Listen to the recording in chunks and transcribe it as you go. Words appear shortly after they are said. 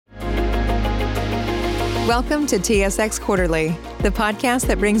Welcome to TSX Quarterly, the podcast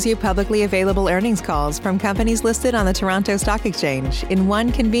that brings you publicly available earnings calls from companies listed on the Toronto Stock Exchange in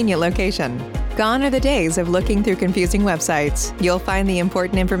one convenient location. Gone are the days of looking through confusing websites. You'll find the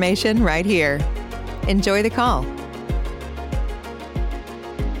important information right here. Enjoy the call.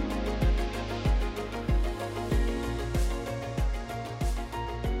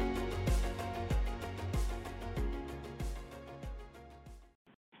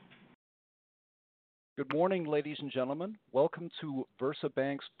 Good morning, ladies and gentlemen. Welcome to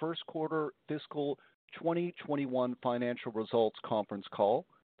VersaBank's first quarter fiscal 2021 financial results conference call.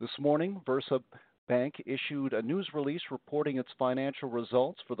 This morning, VersaBank issued a news release reporting its financial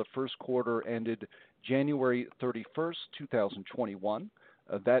results for the first quarter ended January 31st, 2021.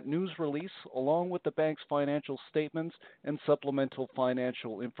 That news release, along with the bank's financial statements and supplemental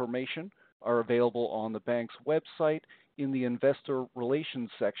financial information, are available on the bank's website in the Investor Relations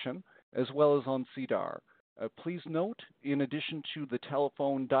section, as well as on SEDAR. Please note, in addition to the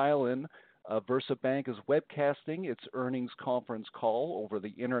telephone dial-in, VersaBank is webcasting its earnings conference call over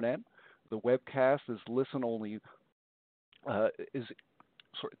the internet. The webcast is listen-only. The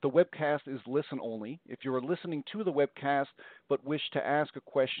webcast is listen-only. If you are listening to the webcast but wish to ask a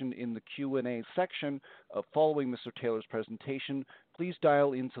question in the Q&A section following Mr. Taylor's presentation, please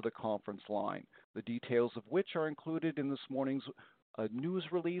dial into the conference line, the details of which are included in this morning's news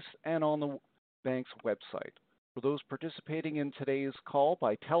release and on the bank's website. For those participating in today's call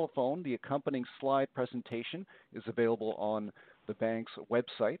by telephone, the accompanying slide presentation is available on the bank's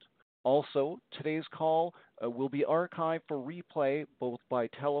website. Also, today's call will be archived for replay both by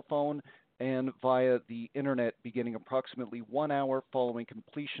telephone and via the internet beginning approximately 1 hour following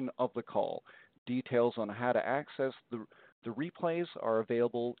completion of the call. Details on how to access the replays are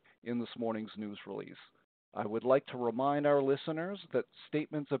available in this morning's news release. I would like to remind our listeners that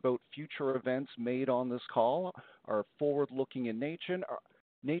statements about future events made on this call are forward-looking in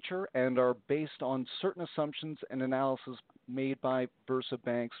nature and are based on certain assumptions and analysis made by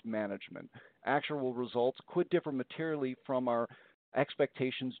VersaBank's management. Actual results could differ materially from our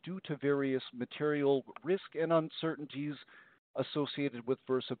expectations due to various material risk and uncertainties associated with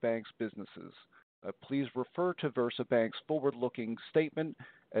VersaBank's businesses. Please refer to VersaBank's forward-looking statement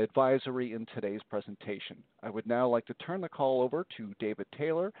advisory in today's presentation. I would now like to turn the call over to David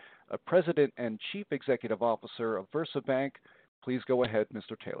Taylor, President and Chief Executive Officer of VersaBank. Please go ahead,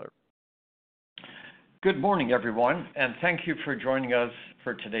 Mr. Taylor. Good morning, everyone, and thank you for joining us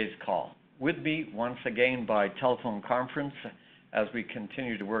for today's call. With me once again by telephone conference as we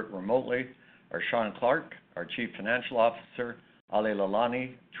continue to work remotely are Shawn Clarke, our Chief Financial Officer, Ali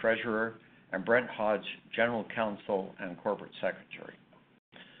Lalani, Treasurer, and Brent Hodge, General Counsel and Corporate Secretary.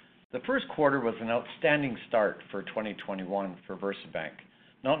 The first quarter was an outstanding start for 2021 for VersaBank,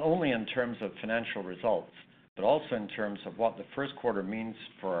 not only in terms of financial results, but also in terms of what the first quarter means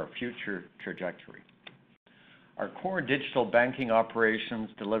for our future trajectory. Our core digital banking operations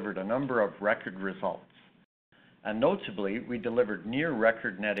delivered a number of record results, and notably, we delivered near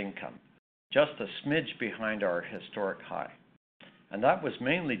record net income, just a smidge behind our historic high. And that was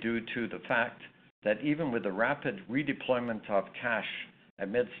mainly due to the fact that even with the rapid redeployment of cash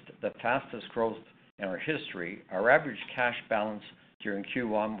amidst the fastest growth in our history, our average cash balance during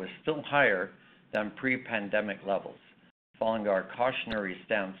Q1 was still higher than pre-pandemic levels, following our cautionary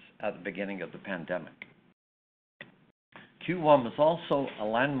stance at the beginning of the pandemic. Q1 was also a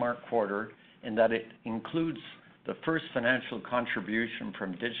landmark quarter in that it includes the first financial contribution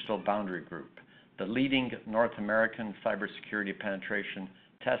from Digital Boundary Group, the leading North American cybersecurity penetration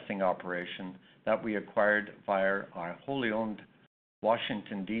testing operation that we acquired via our wholly owned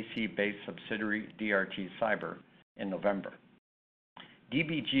Washington, D.C.-based subsidiary DRT Cyber in November.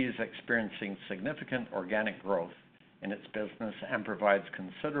 DBG is experiencing significant organic growth in its business and provides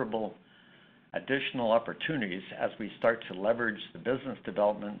considerable additional opportunities as we start to leverage the business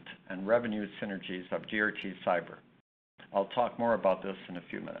development and revenue synergies of DRT Cyber. I'll talk more about this in a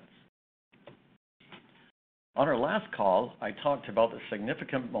few minutes. On our last call, I talked about the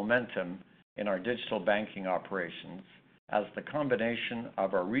significant momentum in our digital banking operations as the combination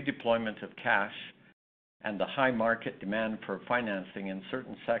of our redeployment of cash and the high market demand for financing in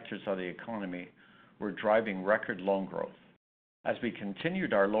certain sectors of the economy were driving record loan growth as we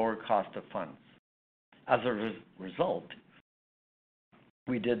continued our lower cost of funds. As a result,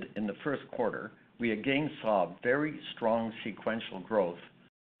 we did in the first quarter, we again saw very strong sequential growth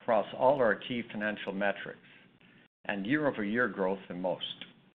across all our key financial metrics and year-over-year growth in most.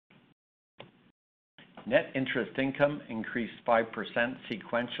 Net interest income increased 5%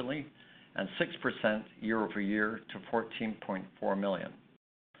 sequentially and 6% year-over-year to $14.4 million,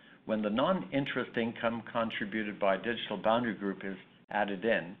 When the non-interest income contributed by Digital Boundary Group is added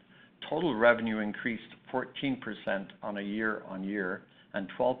in, total revenue increased 14% on a year-on-year and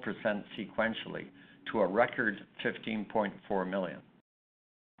 12% sequentially to a record $15.4 million.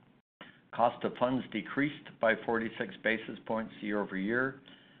 Cost of funds decreased by 46 basis points year over year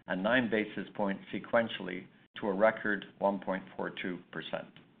and 9 basis points sequentially to a record 1.42%.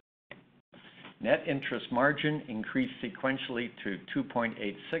 Net interest margin increased sequentially to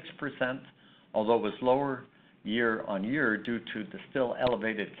 2.86%, although it was lower year on year due to the still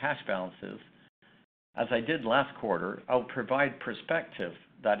elevated cash balances. As I did last quarter, I'll provide perspective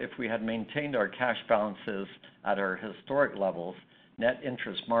that if we had maintained our cash balances at our historic levels, net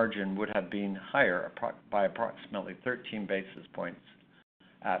interest margin would have been higher by approximately 13 basis points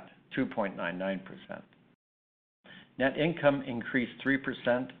at 2.99%. Net income increased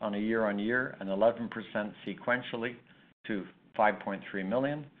 3% on a year-on-year and 11% sequentially to $5.3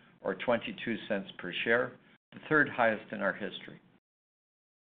 million, or 22 cents per share, the third highest in our history.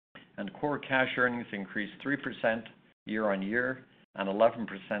 And core cash earnings increased 3% year-on-year and 11%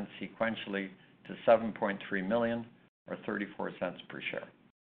 sequentially to $7.3 million, or 34 cents per share.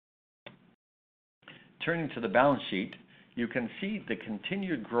 Turning to the balance sheet, you can see the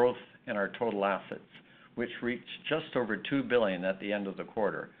continued growth in our total assets, which reached just over $2 billion at the end of the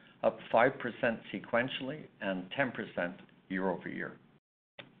quarter, up 5% sequentially and 10% year over year.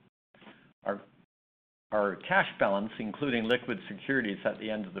 Our cash balance, including liquid securities at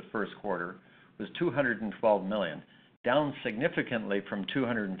the end of the first quarter, was $212 million, down significantly from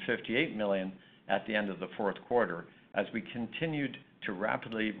 $258 million at the end of the fourth quarter, as we continued to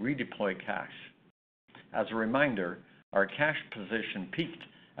rapidly redeploy cash. As a reminder, our cash position peaked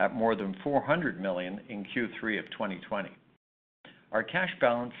at more than $400 million in Q3 of 2020. Our cash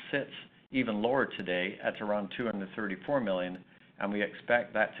balance sits even lower today at around $234 million, and we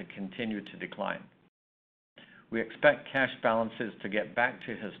expect that to continue to decline. We expect cash balances to get back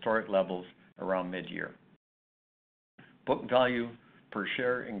to historic levels around mid-year. Book value per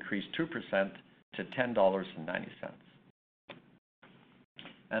share increased 2% to $10.90.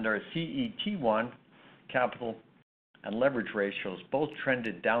 And our CET1, capital, and leverage ratios both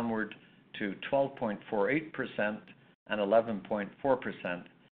trended downward to 12.48% and 11.4%,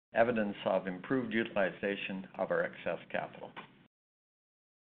 evidence of improved utilization of our excess capital.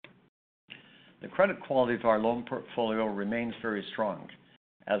 The credit quality of our loan portfolio remains very strong,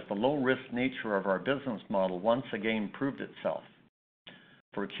 as the low-risk nature of our business model once again proved itself.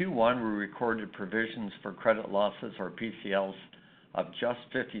 For Q1, we recorded provisions for credit losses, or PCLs, of just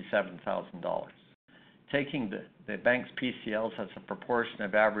 $57,000, taking the bank's PCLs as a proportion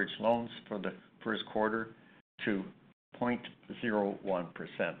of average loans for the first quarter to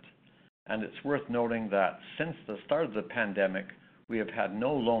 0.01%. And it's worth noting that since the start of the pandemic, we have had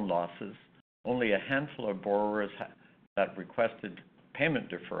no loan losses, only a handful of borrowers that requested payment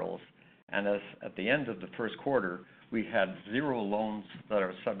deferrals, and as at the end of the first quarter, we had 0 loans that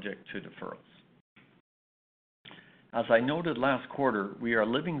are subject to deferrals. As I noted last quarter, we are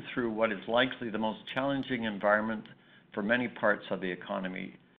living through what is likely the most challenging environment for many parts of the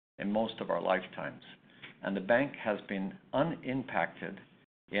economy in most of our lifetimes, and the bank has been unimpacted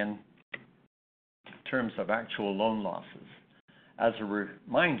in terms of actual loan losses. As a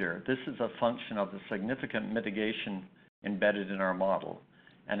reminder, this is a function of the significant mitigation embedded in our model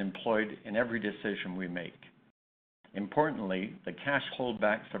and employed in every decision we make. Importantly, the cash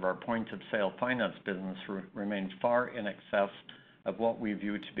holdbacks of our point-of-sale finance business remain far in excess of what we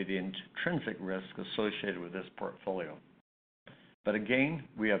view to be the intrinsic risk associated with this portfolio. But again,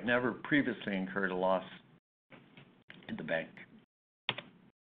 we have never previously incurred a loss in the bank.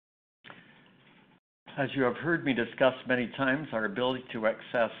 As you have heard me discuss many times, our ability to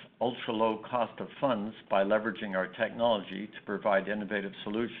access ultra-low cost of funds by leveraging our technology to provide innovative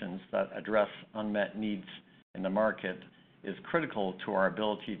solutions that address unmet needs in the market is critical to our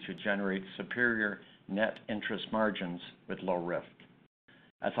ability to generate superior net interest margins with low risk.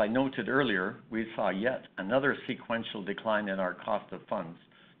 As I noted earlier, we saw yet another sequential decline in our cost of funds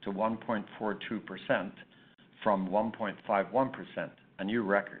to 1.42% from 1.51%, a new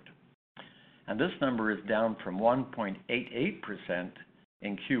record. And this number is down from 1.88%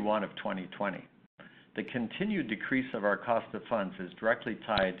 in Q1 of 2020. The continued decrease of our cost of funds is directly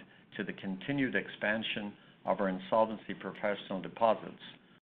tied to the continued expansion of our insolvency professional deposits,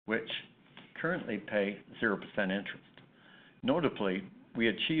 which currently pay 0% interest. Notably, we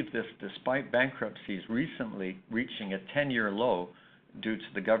achieved this despite bankruptcies recently reaching a 10-year low due to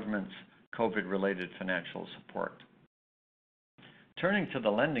the government's COVID-related financial support. Turning to the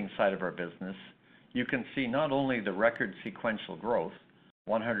lending side of our business, you can see not only the record sequential growth,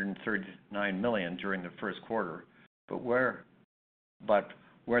 $139 million during the first quarter, but where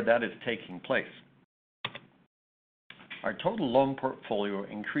that is taking place. Our total loan portfolio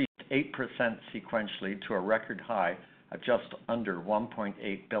increased 8% sequentially to a record high of just under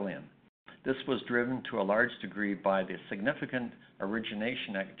 $1.8 billion. This was driven to a large degree by the significant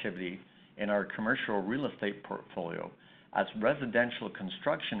origination activity in our commercial real estate portfolio, as residential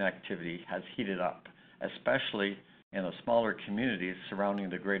construction activity has heated up, especially in the smaller communities surrounding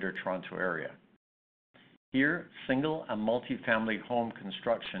the Greater Toronto Area. Here, single and multi-family home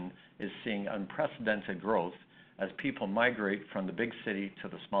construction is seeing unprecedented growth as people migrate from the big city to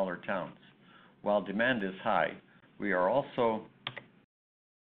the smaller towns. While demand is high, we are also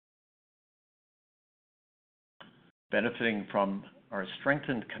benefiting from our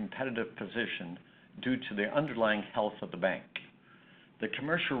strengthened competitive position due to the underlying health of the bank. The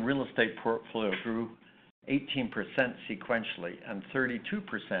commercial real estate portfolio grew 18% sequentially and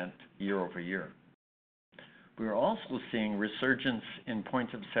 32% year over year. We are also seeing resurgence in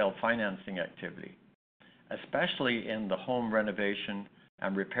point-of-sale financing activity, especially in the home renovation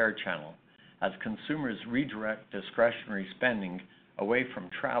and repair channel, as consumers redirect discretionary spending away from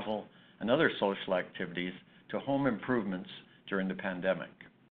travel and other social activities to home improvements during the pandemic.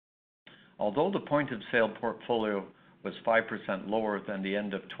 Although the point-of-sale portfolio was 5% lower than the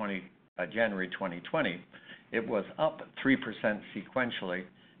end of January 2020, it was up 3% sequentially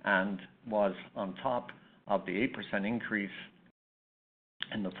and was on top of the 8% increase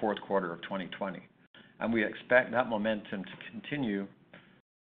in the fourth quarter of 2020. And we expect that momentum to continue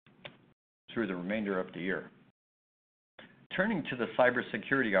through the remainder of the year. Turning to the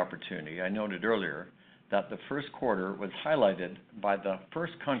cybersecurity opportunity, I noted earlier that the first quarter was highlighted by the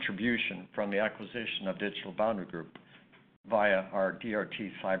first contribution from the acquisition of Digital Boundary Group via our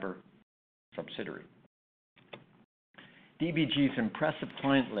DRT Cyber subsidiary. DBG's impressive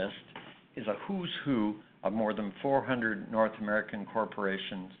client list is a who's who of more than 400 North American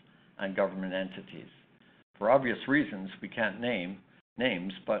corporations and government entities. For obvious reasons, we can't name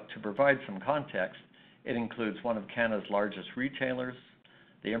names, but to provide some context, it includes one of Canada's largest retailers,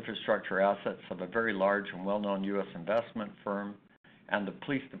 the infrastructure assets of a very large and well-known U.S. investment firm, and the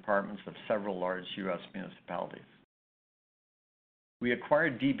police departments of several large U.S. municipalities. We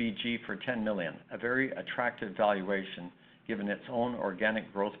acquired DBG for $10 million, a very attractive valuation given its own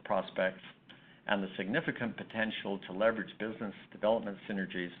organic growth prospects and the significant potential to leverage business development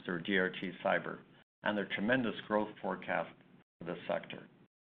synergies through DRT Cyber and their tremendous growth forecast for this sector.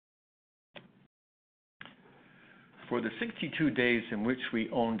 For the 62 days in which we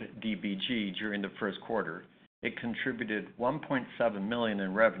owned DBG during the first quarter, it contributed $1.7 million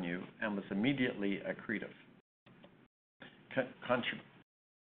in revenue and was immediately accretive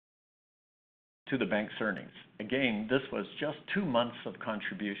to the bank's earnings. Again, this was just 2 months of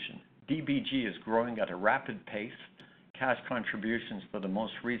contribution. DBG is growing at a rapid pace. Cash contributions for the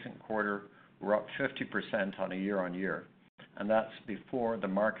most recent quarter were up 50% on a year-on-year, and that's before the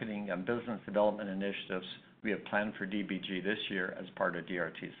marketing and business development initiatives we have planned for DBG this year as part of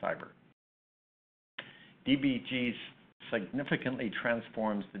DRT Cyber. DBG significantly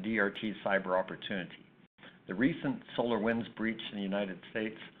transforms the DRT Cyber opportunity. The recent SolarWinds breach in the United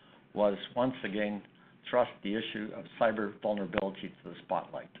States was once again thrust the issue of cyber vulnerability to the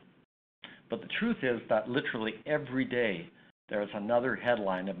spotlight. But the truth is that literally every day there is another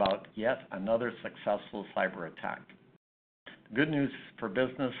headline about yet another successful cyber attack. The good news for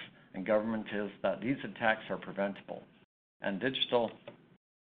business and government is that these attacks are preventable, and Digital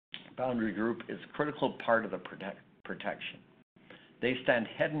Boundary Group is a critical part of the protection. They stand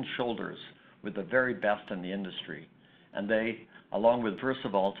head and shoulders with the very best in the industry, and they, along with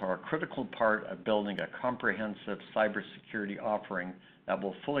VersaBank, are a critical part of building a comprehensive cybersecurity offering that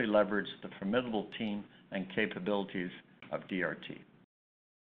will fully leverage the formidable team and capabilities of DRT.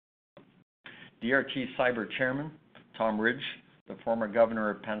 DRT Cyber Chairman Tom Ridge, the former governor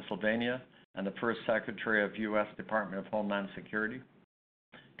of Pennsylvania and the first Secretary of U.S. Department of Homeland Security.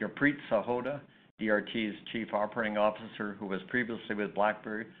 Gurpreet Sahota, DRT's Chief Operating Officer, who was previously with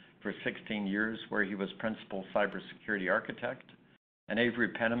BlackBerry for 16 years, where he was Principal Cybersecurity Architect. And Avery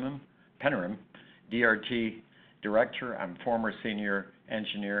Pennerim, DRT Director and former Senior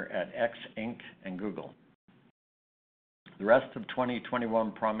Engineer at X Inc. and Google. The rest of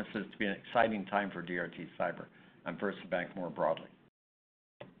 2021 promises to be an exciting time for DRT Cyber and VersaBank more broadly.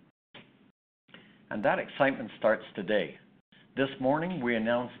 And that excitement starts today. This morning, we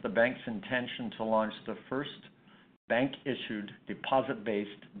announced the bank's intention to launch the first bank-issued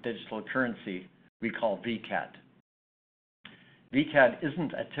deposit-based digital currency we call VCAD. VCAD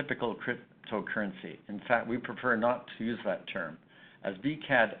isn't a typical cryptocurrency. In fact, we prefer not to use that term, as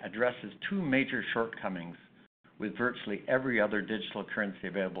VCAD addresses two major shortcomings with virtually every other digital currency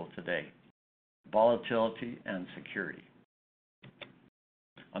available today: volatility and security.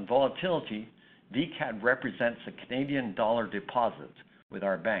 On volatility, VCAD represents a Canadian dollar deposit with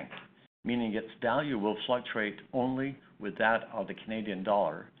our bank, meaning its value will fluctuate only with that of the Canadian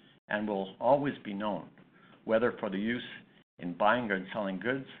dollar and will always be known, whether for the use in buying and selling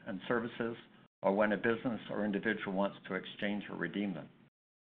goods and services or when a business or individual wants to exchange or redeem them.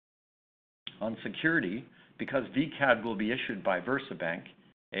 On security, because VCAD will be issued by VersaBank,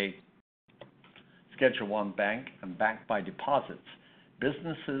 a Schedule I bank and backed by deposits,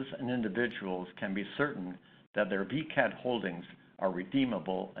 businesses and individuals can be certain that their VCAD holdings are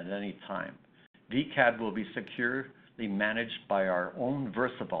redeemable at any time. VCAD will be securely managed by our own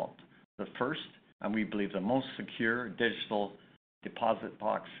VersaVault, the first and we believe the most secure digital deposit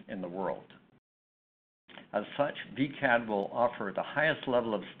box in the world. As such, VCAD will offer the highest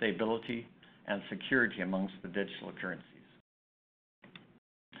level of stability and security amongst the digital currencies.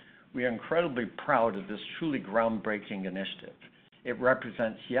 We are incredibly proud of this truly groundbreaking initiative. It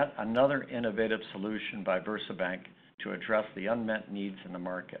represents yet another innovative solution by VersaBank to address the unmet needs in the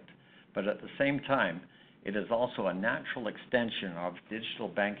market. But at the same time, it is also a natural extension of digital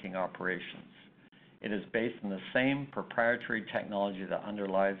banking operations. It is based on the same proprietary technology that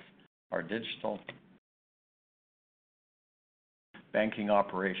underlies our digital banking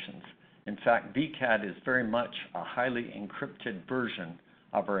operations. In fact, VCAD is very much a highly encrypted version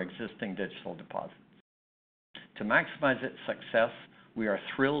of our existing digital deposits. To maximize its success, we are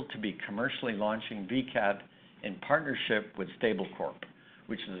thrilled to be commercially launching VCAD in partnership with StableCorp,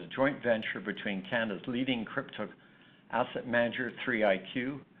 which is a joint venture between Canada's leading crypto asset manager,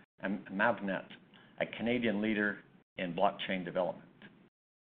 3iQ, and Mavnet, a Canadian leader in blockchain development.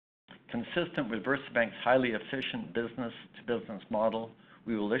 Consistent with VersaBank's highly efficient business-to-business model,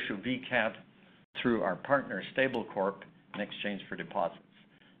 we will issue VCAD through our partner StableCorp in exchange for deposits.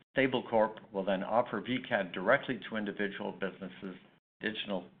 StableCorp will then offer VCAD directly to individual businesses,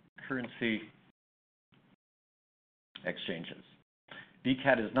 digital currency exchanges.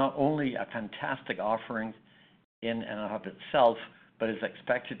 VCAD is not only a fantastic offering in and of itself, but is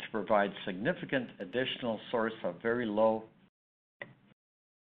expected to provide significant additional source of very low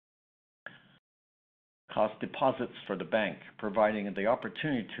cost deposits for the bank, providing the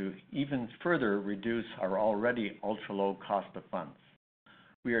opportunity to even further reduce our already ultra-low cost of funds.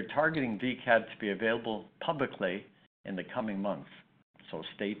 We are targeting VCAD to be available publicly in the coming months, so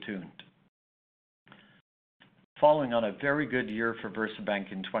stay tuned. Following on a very good year for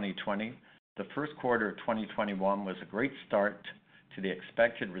VersaBank in 2020, the first quarter of 2021 was a great start to the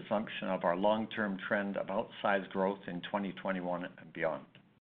expected resumption of our long-term trend of outsized growth in 2021 and beyond.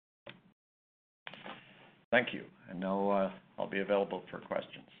 Thank you, and now I'll be available for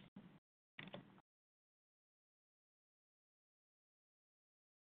questions.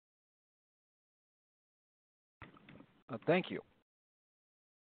 Thank you.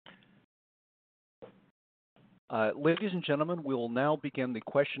 Ladies and gentlemen, we will now begin the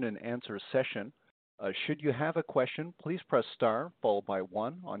question and answer session. Should you have a question, please press star followed by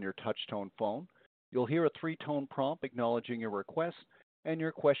 1 on your touch-tone phone. You'll hear a 3-tone prompt acknowledging your request, and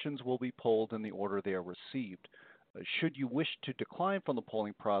your questions will be polled in the order they are received. Should you wish to decline from the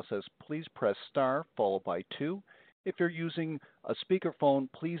polling process, please press star followed by 2. If you're using a speakerphone,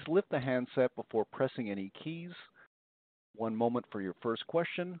 please lift the handset before pressing any keys. One moment for your first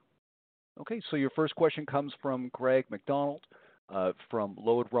question. Okay, so your first question comes from Greg McDonald from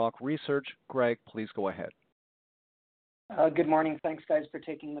Lode Rock Research. Greg, please go ahead. Good morning. Thanks, guys, for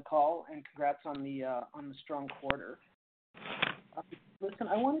taking the call, and congrats on the strong quarter. Listen,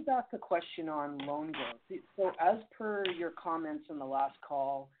 I wanted to ask a question on loan growth. So as per your comments in the last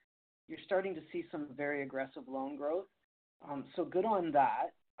call, you're starting to see some very aggressive loan growth. So good on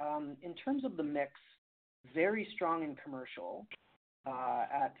that. In terms of the mix, very strong in commercial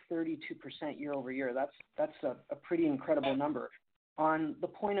at 32% year over year. That's a pretty incredible number. On the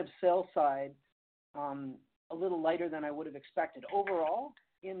point of sale side, a little lighter than I would have expected. Overall,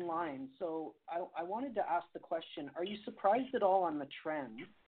 in line. So I wanted to ask the question, are you surprised at all on the trend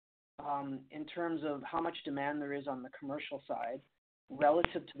in terms of how much demand there is on the commercial side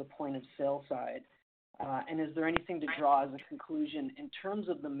relative to the point of sale side? And is there anything to draw as a conclusion in terms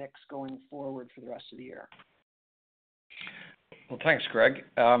of the mix going forward for the rest of the year? Well, thanks, Greg.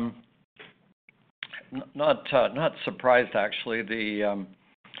 Not surprised, actually.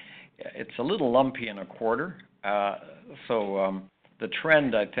 It's a little lumpy in a quarter. So the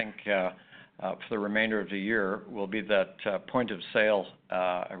trend, I think, for the remainder of the year will be that point of sale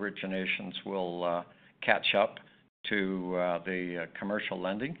originations will catch up to the commercial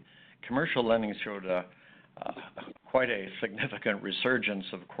lending. Commercial lending showed quite a significant resurgence,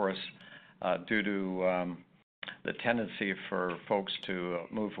 of course, due to the tendency for folks to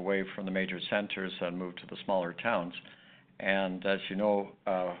move away from the major centers and move to the smaller towns. And as you know,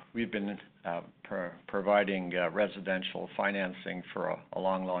 we've been providing residential financing for a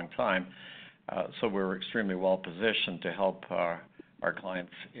long, long time. So we're extremely well positioned to help our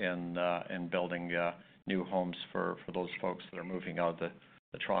clients in building new homes for those folks that are moving out of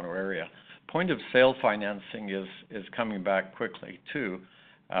the Toronto area. Point of sale financing is coming back quickly too,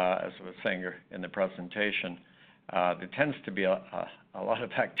 as I was saying in the presentation. There tends to be a lot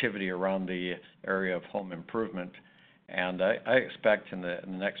of activity around the area of home improvement, and I expect in the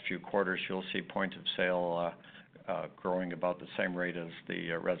next few quarters you'll see point of sale growing about the same rate as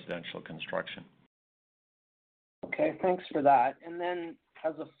the residential construction. Okay, thanks for that. And then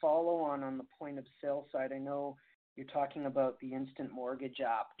as a follow-on on the point of sale side, I know you're talking about the instant mortgage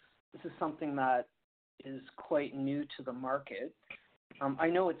app. This is something that is quite new to the market. I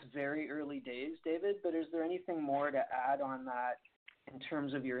know it's very early days, David, but is there anything more to add on that in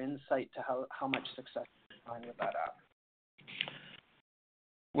terms of your insight to how much success you find with that app?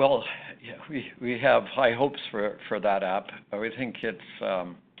 Well, yeah, we have high hopes for that app. I think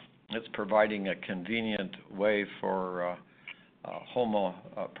it's providing a convenient way for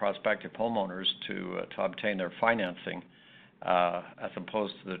prospective homeowners to obtain their financing, as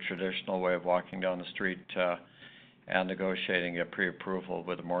opposed to the traditional way of walking down the street and negotiating a pre-approval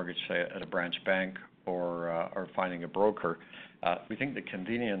with a mortgage, say, at a branch bank or finding a broker. We think the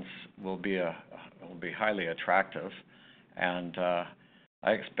convenience will be highly attractive, and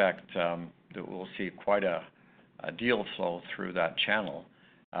I expect that we'll see quite a deal flow through that channel.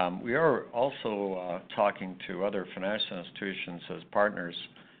 We are also talking to other financial institutions as partners,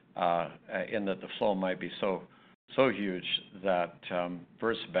 in that the flow might be so huge that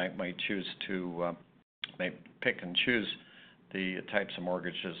VersaBank might choose to pick and choose the types of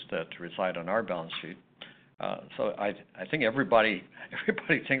mortgages that reside on our balance sheet. So I think everybody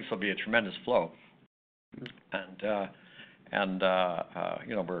thinks there'll be a tremendous flow, and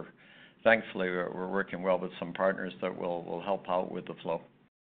you know, we're working well with some partners that will help out with the flow.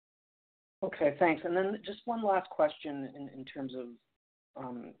 Okay, thanks. And then just one last question in terms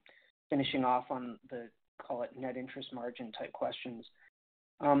of finishing off on the, call it, net interest margin type questions.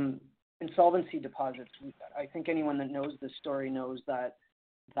 Insolvency deposits, I think anyone that knows this story knows that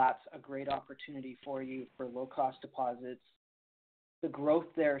that's a great opportunity for you for low-cost deposits. The growth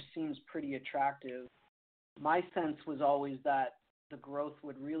there seems pretty attractive. My sense was always that the growth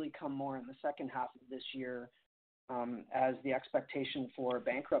would really come more in the second half of this year, as the expectation for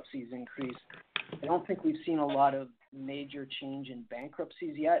bankruptcies increase. I don't think we've seen a lot of major change in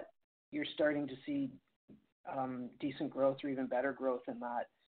bankruptcies yet. You're starting to see decent growth or even better growth in that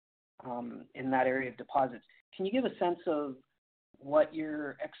area of deposits. Can you give a sense of what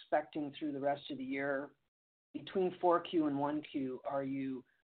you're expecting through the rest of the year? Between 4Q and 1Q, are you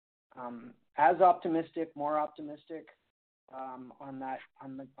as optimistic, more optimistic on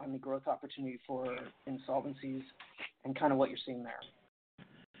the growth opportunity for insolvencies, and kind of what you're seeing there?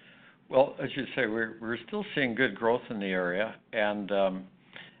 Well, as you say, we're still seeing good growth in the area, and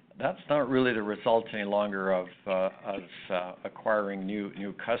that's not really the result any longer of us acquiring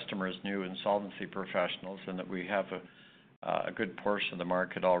new customers, new insolvency professionals, and that we have a good portion of the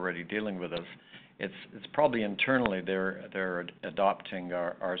market already dealing with us. It's probably internally they're adopting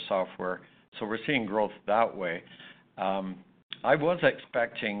our software, so we're seeing growth that way. I was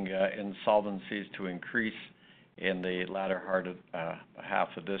expecting insolvencies to increase in the latter half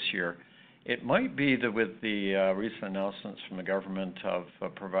of this year. It might be that with the recent announcements from the government of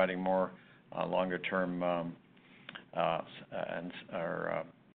providing more longer-term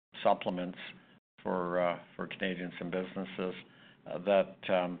supplements for Canadians and businesses, that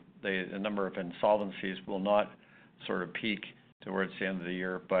the number of insolvencies will not sort of peak towards the end of the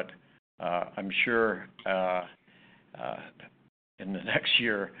year. But I'm sure in the next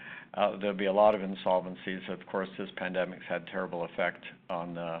year there'll be a lot of insolvencies. Of course, this pandemic's had terrible effect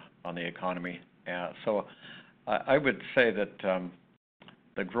on the economy. So I would say that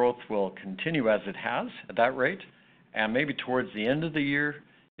the growth will continue as it has at that rate, and maybe towards the end of the year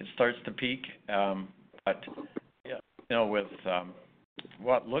it starts to peak. But yeah, you know, with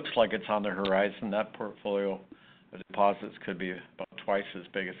what looks like it's on the horizon, that portfolio of deposits could be about twice as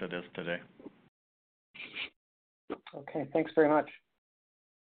big as it is today. Okay, thanks very much.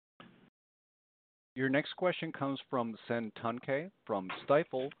 Your next question comes from Sen Tunke from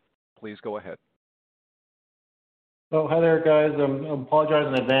Stifel. Please go ahead. Oh, hi there, guys. I apologize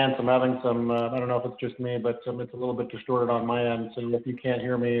in advance. I'm having some, I don't know if it's just me, but it's a little bit distorted on my end. So if you can't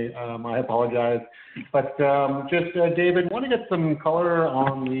hear me, I apologize. But David, want to get some color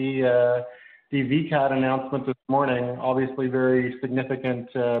on the VCAD announcement this morning. Obviously, very significant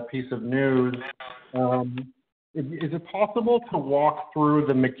piece of news. Is it possible to walk through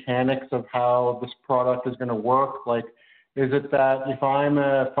the mechanics of how this product is going to work? Like, is it that if I'm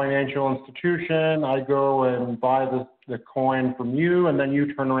a financial institution, I go and buy the coin from you, and then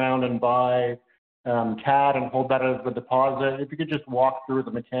you turn around and buy CAD and hold that as the deposit? If you could just walk through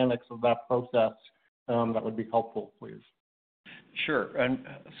the mechanics of that process, that would be helpful, please. Sure. And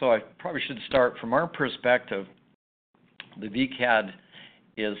so I probably should start from our perspective. The VCAD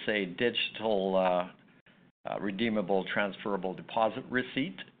is a digital redeemable transferable deposit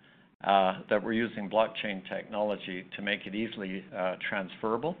receipt that we're using blockchain technology to make it easily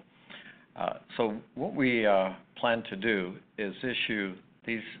transferable. So what we plan to do is issue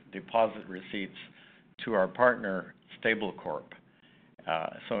these deposit receipts to our partner StableCorp.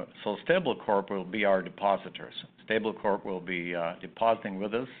 So StableCorp will be our depositors. StableCorp will be depositing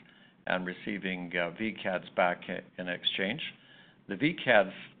with us and receiving VCADs back in exchange. The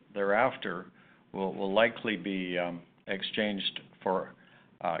VCADs thereafter will likely be exchanged for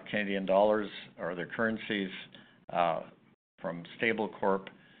Canadian dollars or other currencies from StableCorp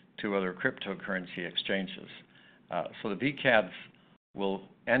to other cryptocurrency exchanges. So the VCADs will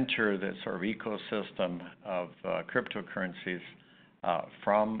enter the sort of ecosystem of cryptocurrencies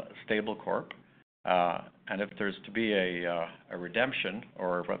from StableCorp. And if there's to be a redemption,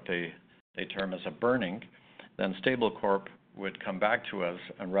 or what they term as a burning, then StableCorp would come back to us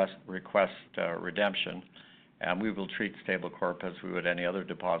and request redemption, and we will treat StableCorp as we would any other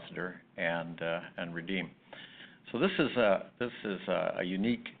depositor and redeem. So this is a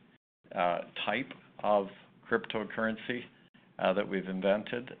unique type of cryptocurrency that we've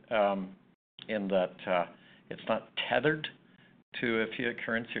invented, in that it's not tethered to a fiat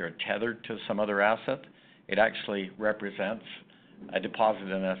currency or tethered to some other asset. It actually represents a deposit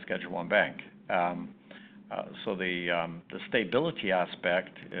in a Schedule I bank. So the stability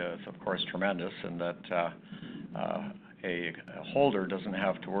aspect is, of course, tremendous, in that a holder doesn't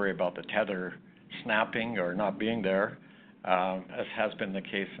have to worry about the tether snapping or not being there, as has been the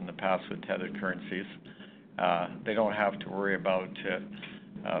case in the past with tethered currencies. They don't have to worry about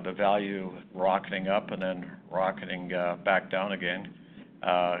the value rocketing up and then rocketing back down again,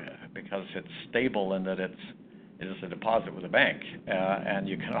 because it's stable in that it is a deposit with a bank, and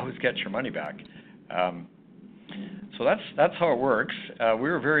you can always get your money back. So that's how it works. We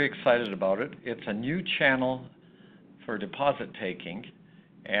were very excited about it. It's a new channel for deposit taking,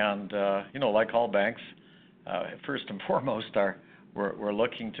 and like all banks, first and foremost, we're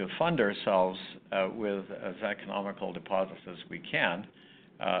looking to fund ourselves with as economical deposits as we can,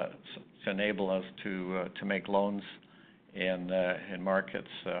 to enable us to make loans in markets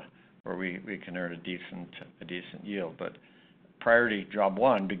where we can earn a decent yield. But priority job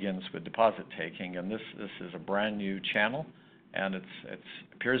one begins with deposit taking, and this is a brand new channel, and it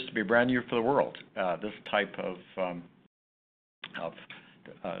appears to be brand new for the world. This type of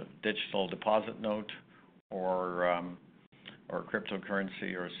digital deposit note or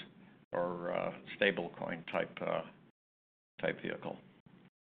cryptocurrency or stable coin type vehicle.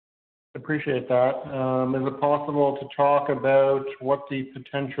 Appreciate that. Is it possible to talk about what the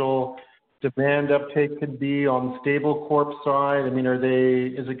potential demand uptake could be on StableCorp side? I mean,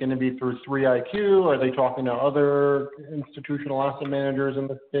 is it going to be through 3IQ? Are they talking to other institutional asset managers in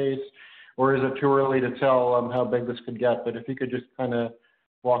the space? Or is it too early to tell how big this could get? But if you could just kind of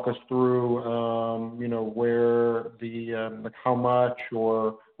walk us through, where like how much,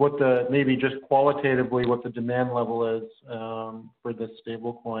 or what maybe just qualitatively what the demand level is for this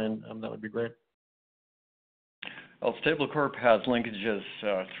stablecoin, that would be great. Well, StableCorp has linkages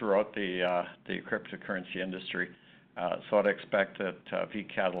throughout the cryptocurrency industry, so I'd expect that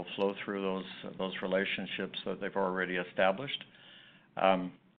VCAD will flow through those relationships that they've already established.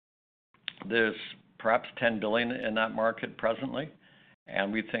 There's perhaps $10 billion in that market presently,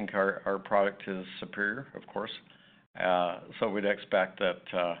 and we think our product is superior, of course. So we'd expect that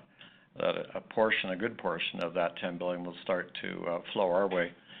a good portion of that $10 billion will start to flow our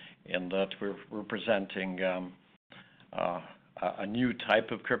way, in that we're presenting a new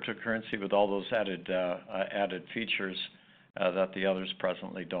type of cryptocurrency with all those added features that the others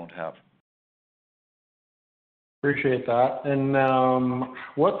presently don't have. Appreciate that. And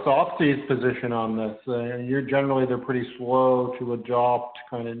what's OSFI's position on this? They're pretty slow to adopt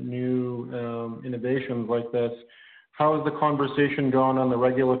kind of new innovations like this. how has the conversation gone on the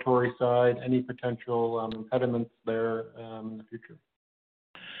regulatory side? Any potential impediments there in the future?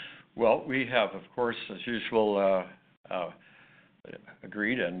 Well, we have, of course, as usual,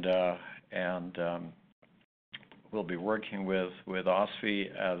 agreed and we'll be working with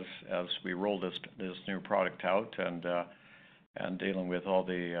OSFI as we roll this new product out and dealing with all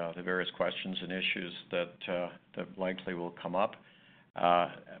the various questions and issues that likely will come up.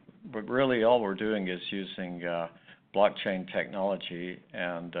 But really, all we're doing is using blockchain technology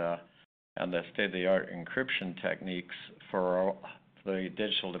and the state-of-the-art encryption techniques for the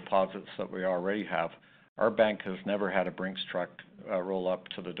digital deposits that we already have. Our bank has never had a Brinks truck roll up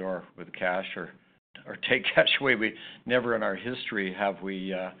to the door with cash or take cash away. We never in our history have we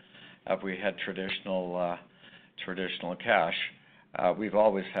had traditional cash. We've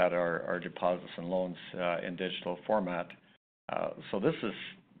always had our deposits and loans in digital format. So this is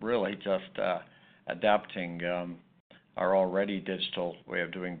really just adapting our already digital way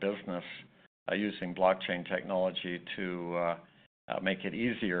of doing business using blockchain technology to make it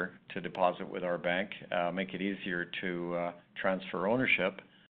easier to deposit with our bank, make it easier to transfer ownership,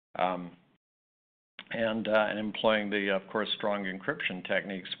 and employing the, of course, strong encryption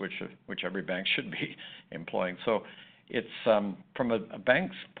techniques, which every bank should be employing. So it's from a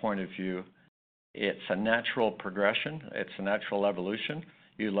bank's point of view, it's a natural progression. It's a natural evolution,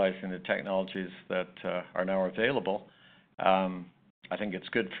 utilizing the technologies that are now available. I think it's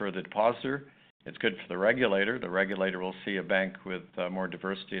good for the depositor. It's good for the regulator. The regulator will see a bank with more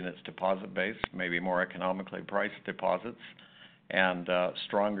diversity in its deposit base, maybe more economically priced deposits, and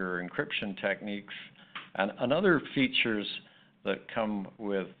stronger encryption techniques. And other features that come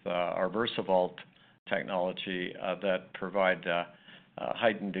with our VersaVault technology that provide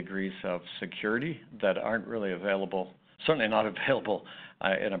heightened degrees of security that aren't really available, certainly not available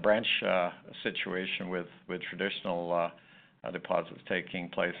in a branch situation with traditional deposits taking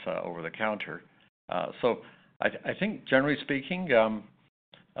place over the counter. So I think, generally speaking,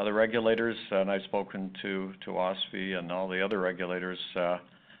 the regulators, and I've spoken to OSFI and all the other regulators,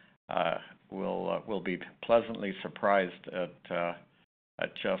 will be pleasantly surprised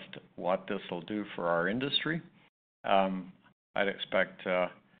at just what this will do for our industry. I'd expect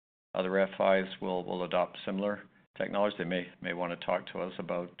other FIs will adopt similar technology. They may want to talk to us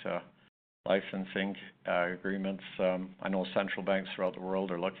about licensing agreements. I know central banks throughout the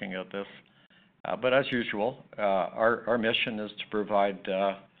world are looking at this. But as usual, our mission is to provide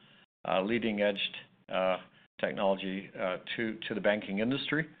leading-edge technology to the banking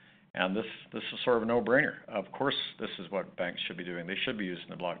industry, and this is sort of a no-brainer. Of course, this is what banks should be doing. They should be using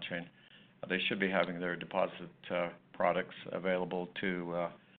the blockchain. They should be having their deposit products available to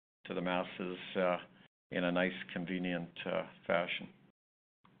the masses in a nice, convenient fashion.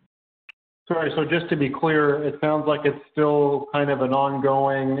 Sorry, so just to be clear, it sounds like it's still kind of an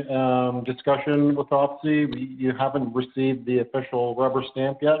ongoing discussion with OSFI. You haven't received the official rubber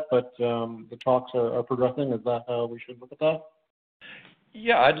stamp yet, but the talks are progressing. Is that how we should look at that?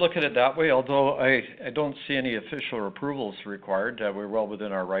 Yeah, I'd look at it that way, although I don't see any official approvals required. We're well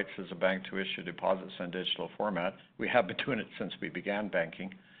within our rights as a bank to issue deposits in digital format. We have been doing it since we began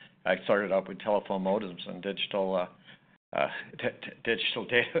banking. I started out with telephone modems and digital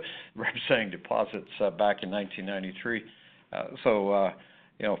data representing deposits back in 1993. So,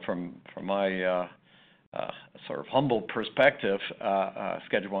 from my sort of humble perspective,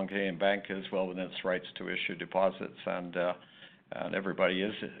 Schedule I Canadian Bank is well within its rights to issue deposits, and everybody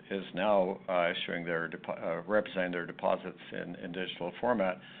is now issuing representing their deposits in digital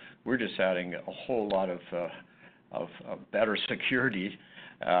format. We're just adding a whole lot of better security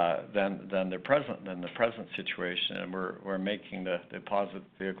than the present situation, and we're making the deposit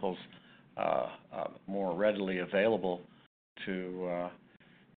vehicles more readily available to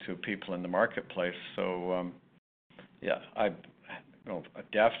people in the marketplace. So yeah, I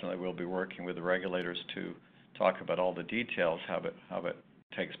definitely will be working with the regulators to talk about all the details, how it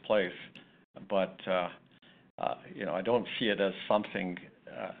takes place, but I don't see it as something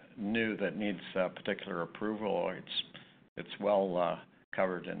new that needs particular approval. It's well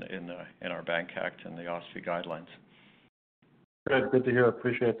covered in our Bank Act and the OSFI guidelines. Good to hear.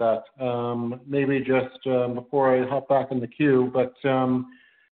 Appreciate that. Maybe just before I hop back in the queue, but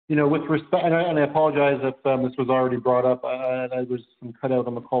with respect, and I apologize if this was already brought up. I was cut out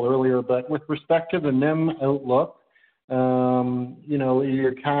on the call earlier, but with respect to the NIM outlook,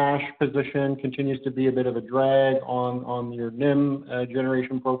 your cash position continues to be a bit of a drag on your NIM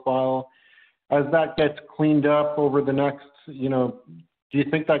generation profile. As that gets cleaned up over the next, do you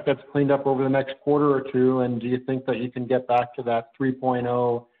think that gets cleaned up over the next quarter or two, and do you think that you can get back to that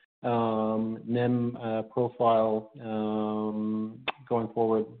 3.0 NIM profile going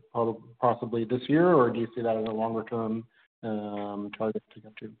forward, possibly this year, or do you see that as a longer-term target to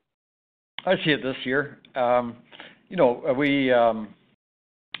get to? I see it this year.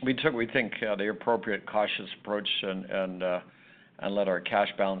 We took, we think, the appropriate cautious approach and let our cash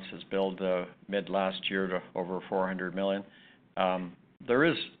balances build mid last year to over $400 million. There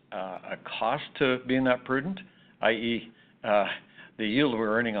is a cost to being that prudent, i.e., the yield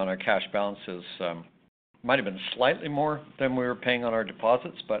we're earning on our cash balances might have been slightly more than we were paying on our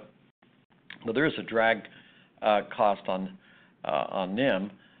deposits, but there is a drag cost on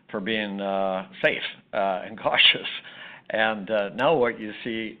NIM for being safe and cautious. And now what you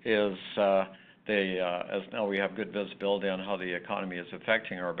see is as now we have good visibility on how the economy is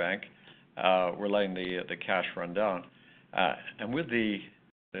affecting our bank, we're letting the cash run down. And with the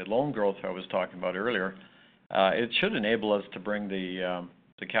loan growth I was talking about earlier, it should enable us to bring the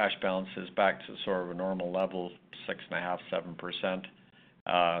cash balances back to sort of a normal level, 6.5%,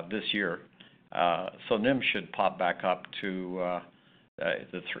 7% this year. So NIM should pop back up to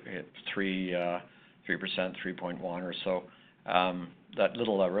the 3%, 3.1 or so. That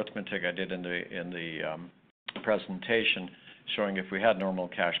little arithmetic I did in the presentation showing if we had normal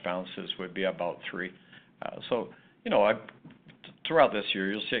cash balances would be about 3. So, throughout this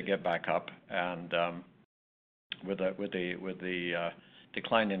year, you'll see it get back up, and with the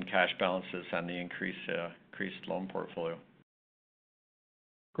decline in cash balances and the increased loan portfolio.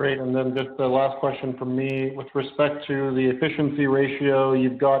 Great. And then just the last question from me. With respect to the efficiency ratio,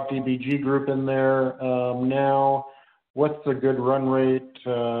 you've got DBG Group in there now. What's a good run rate,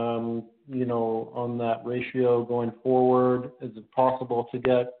 on that ratio going forward? Is it possible to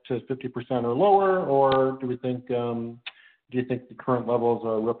get to 50% or lower, or do you think the current levels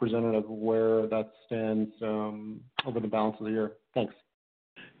are representative of where that stands over the balance of the year? Thanks.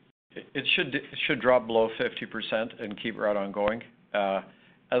 It should drop below 50% and keep right on going.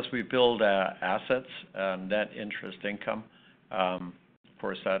 As we build assets, net interest income, of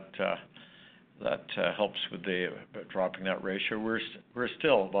course that helps with the dropping that ratio. We're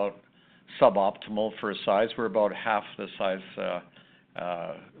still about suboptimal for size. We're about half the size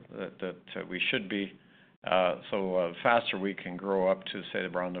that we should be. So faster we can grow up to say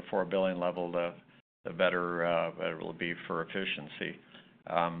around the $4 billion level, the better it will be for efficiency.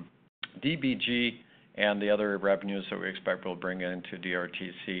 DBG and the other revenues that we expect will bring into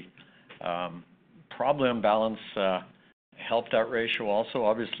DRTC. Problem balance helped that ratio also.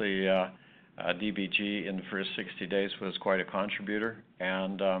 Obviously, DBG in the first 60 days was quite a contributor,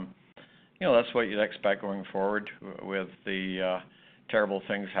 and that's what you'd expect going forward with the terrible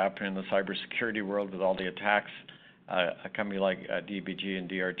things happening in the cybersecurity world with all the attacks. A company like DBG and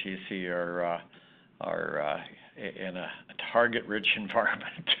DRTC are in a target-rich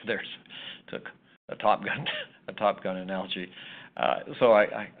environment. There's a Top Gun analogy. So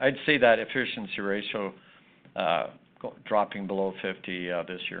I'd say that efficiency ratio dropping below 50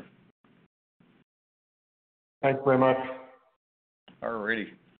 this year. Thanks very much. All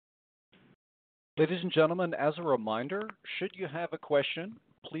righty. Ladies and gentlemen, as a reminder, should you have a question,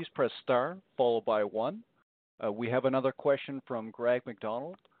 please press star followed by 1. We have another question from Greg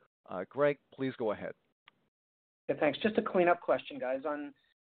McDonald. Greg, please go ahead. Yeah, thanks. Just a cleanup question, guys. On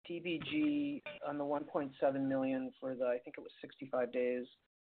DBG, on the $1.7 million for I think it was 65 days,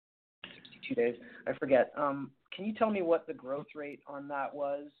 62 days, I forget. Can you tell me what the growth rate on that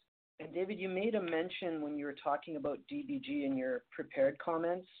was? And David, you made a mention when you were talking about DBG in your prepared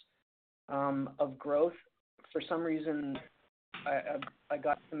comments of growth. For some reason, I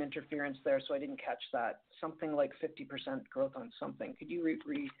got some interference there, so I didn't catch that. Something like 50% growth on something. Could you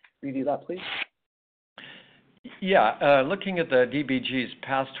review that, please? Yeah, looking at the DBG's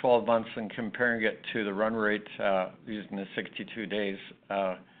past 12 months and comparing it to the run rate using the 62 days,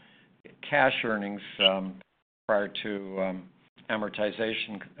 cash earnings prior to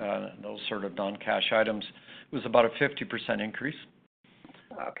amortization, those sort of non-cash items, was about a 50% increase.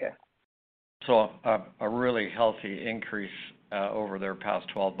 Okay. So a really healthy increase over their past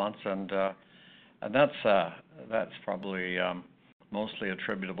 12 months, and that's probably mostly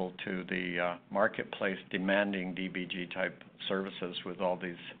attributable to the marketplace demanding DBG type services with all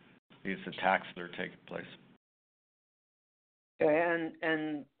these attacks that are taking place. Okay,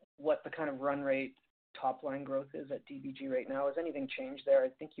 and what the kind of run rate top line growth is at DBG right now? Has anything changed there? I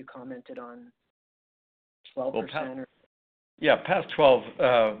think you commented on 12%. Yeah, past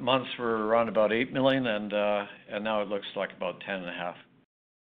 12 months were around about 8 million, and now it looks like about 10.5.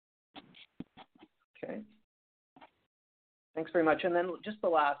 Okay. Thanks very much. And then just the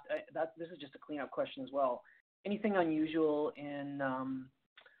last, this is just a cleanup question as well. Anything unusual in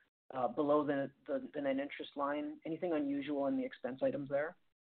below the net interest line. Anything unusual in the expense items there?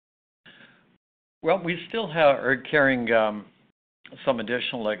 Well, we still are carrying some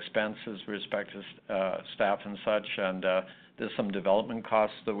additional expenses with respect to staff and such, and there's some development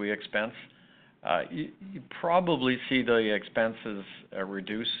costs that we expense. You probably see the expenses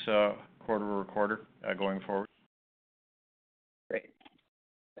reduce quarter over quarter going forward. Great.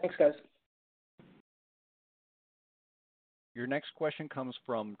 Thanks, guys. Your next question comes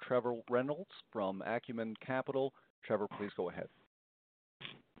from Trevor Reynolds from Acumen Capital. Trevor, please go ahead.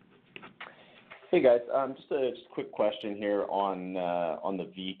 Hey guys, just a quick question here on the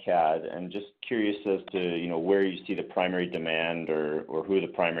VCAD, and just curious as to where you see the primary demand or who the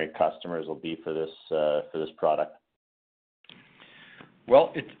primary customers will be for this product.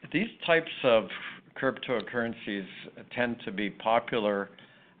 Well, these types of cryptocurrencies tend to be popular,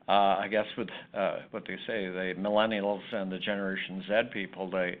 I guess, with what they say, the millennials and the Generation Z people.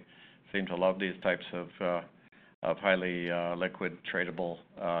 They seem to love these types of highly liquid, tradable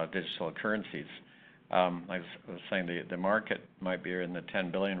digital currencies. I was saying the market might be in the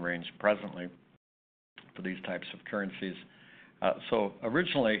 10 billion range presently for these types of currencies. So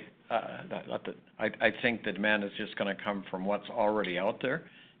originally, I think the demand is just going to come from what's already out there.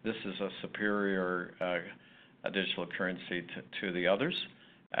 This is a superior digital currency to the others,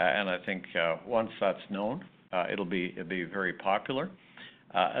 and I think once that's known, it'll be very popular.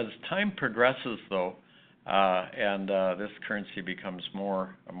 As time progresses, though, and this currency becomes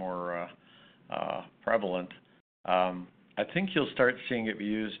more prevalent, I think you'll start seeing it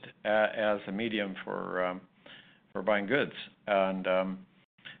used as a medium for buying goods, and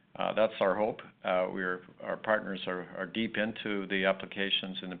that's our hope. Our partners are deep into the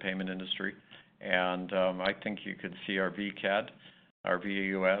applications in the payment industry, and I think you could see our VCAD, our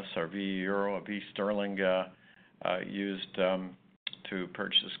VUS, our VEuro, our V Sterling used to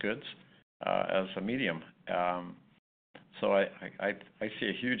purchase goods as a medium. So I see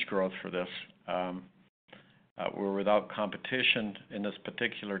a huge growth for this. We're without competition in this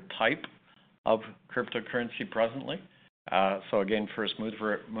particular type of cryptocurrency presently. So again, first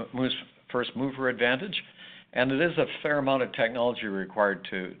mover advantage, and it is a fair amount of technology required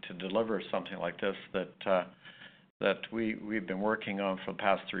to deliver something like this that we've been working on for the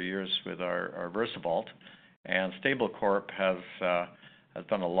past 3 years with our VersaVault, and StableCorp has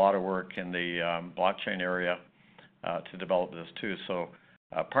done a lot of work in the blockchain area to develop this too. So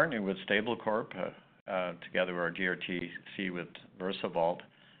partnering with StableCorp together with our GRTC with VersaVault,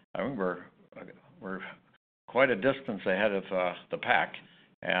 I think we're quite a distance ahead of the pack,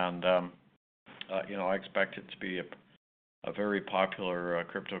 and I expect it to be a very popular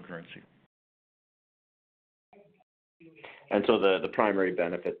cryptocurrency. And so the primary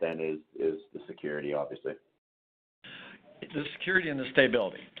benefit then is the security, obviously. The security and the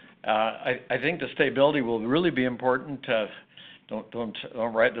stability. I think the stability will really be important.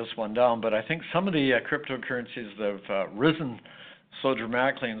 Don't write this one down, but I think some of the cryptocurrencies that have risen so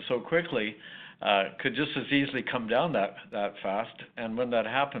dramatically and so quickly could just as easily come down that fast. And when that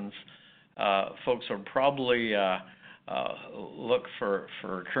happens, folks will probably look for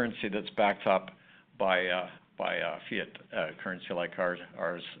a currency that's backed up by a fiat currency like ours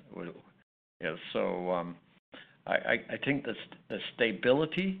is. So I think the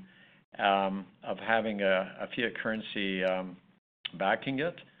stability of having a fiat currency backing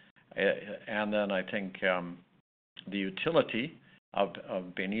it, and then I think the utility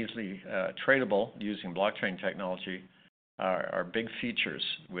of being easily tradable using blockchain technology are big features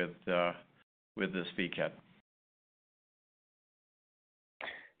with this VCAD.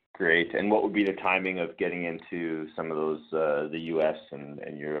 Great. And what would be the timing of getting into some of those, the U.S. and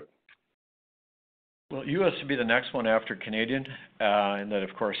Europe? Well, U.S. would be the next one after Canadian, and then,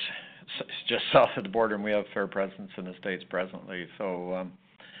 of course, it's just south of the border, and we have fair presence in the States presently. So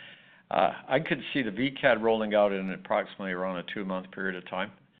I could see the VCAD rolling out in approximately around a 2-month period of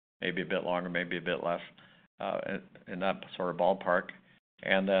time, maybe a bit longer, maybe a bit less, in that sort of ballpark.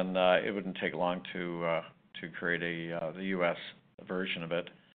 And then it wouldn't take long to create the U.S. version of it.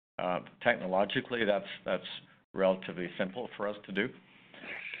 Technologically, that's relatively simple for us to do.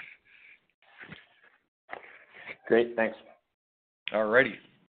 Great, thanks. All righty.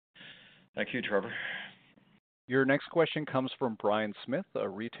 Thank you, Trevor. Your next question comes from Brian Smith, a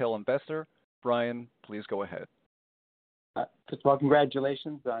retail investor. Brian, please go ahead. First of all,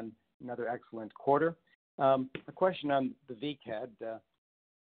 congratulations on another excellent quarter. A question on the VCAD.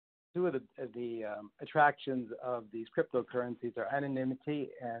 Two of the attractions of these cryptocurrencies are anonymity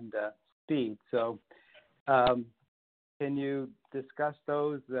and speed. So can you discuss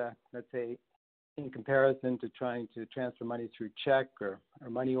those, let's say, in comparison to trying to transfer money through check or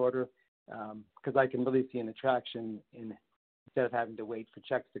money order, because I can really see an attraction in, instead of having to wait for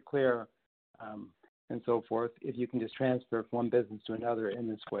checks to clear and so forth, if you can just transfer from one business to another in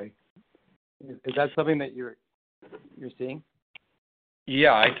this way. Is that something that you're seeing?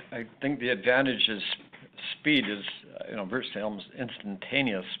 Yeah, I think the advantage is speed is virtually almost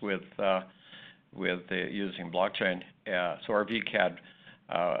instantaneous with using blockchain. So our VCAD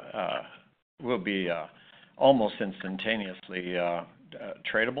will be almost instantaneously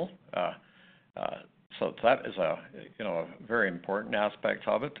tradable. So that is a very important aspect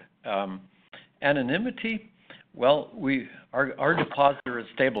of it. Anonymity. Well, our depositor is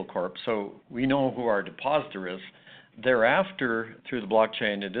StableCorp, so we know who our depositor is. Thereafter, through the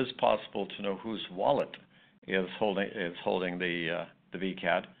blockchain, it is possible to know whose wallet is holding the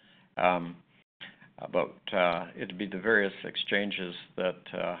VCAD. But it'd be the various exchanges that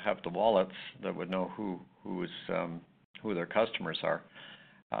have the wallets that would know who their customers are.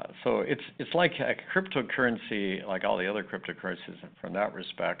 So it's like a cryptocurrency, like all the other cryptocurrencies from that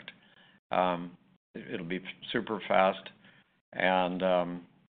respect. It'll be super fast, and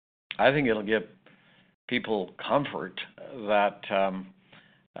I think it'll give people comfort that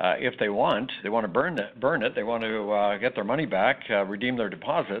if they want to burn it, they want to get their money back, redeem their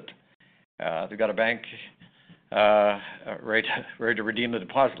deposit. They've got a bank ready to redeem the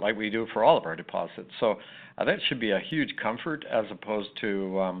deposit like we do for all of our deposits. So that should be a huge comfort as opposed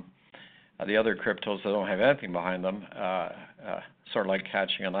to the other cryptos that don't have anything behind them, sort of like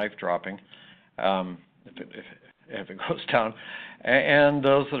catching a knife dropping if it goes down. And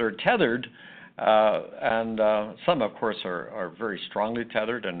those that are tethered, and some, of course, are very strongly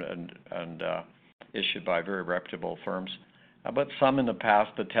tethered and issued by very reputable firms. But some in the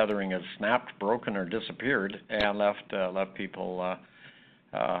past, the tethering has snapped, broken, or disappeared, and left people,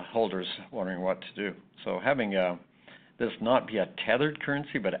 holders, wondering what to do. So having this not be a tethered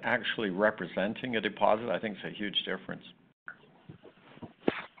currency, but actually representing a deposit, I think is a huge difference.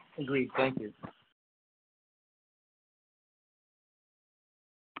 Agreed. Thank you.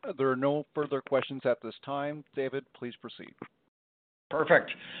 There are no further questions at this time. David, please proceed.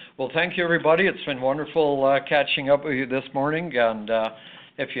 Perfect. Well, thank you, everybody. It's been wonderful catching up with you this morning. And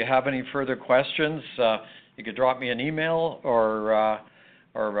if you have any further questions, you could drop me an email or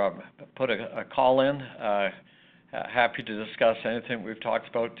put a call in. Happy to discuss anything we've talked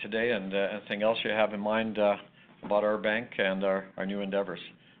about today and anything else you have in mind about our bank and our new endeavors.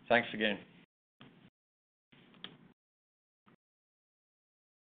 Thanks again.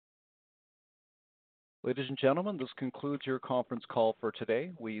 Ladies and gentlemen, this concludes your conference call for today.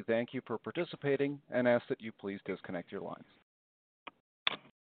 We thank you for participating and ask that you please disconnect your lines.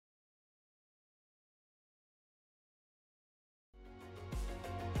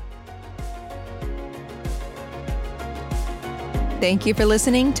 Thank you for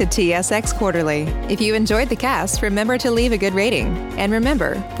listening to TSX Quarterly. If you enjoyed the cast, remember to leave a good rating. And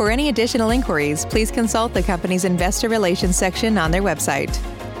remember, for any additional inquiries, please consult the company's investor relations section on their website.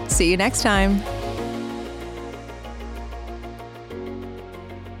 See you next time.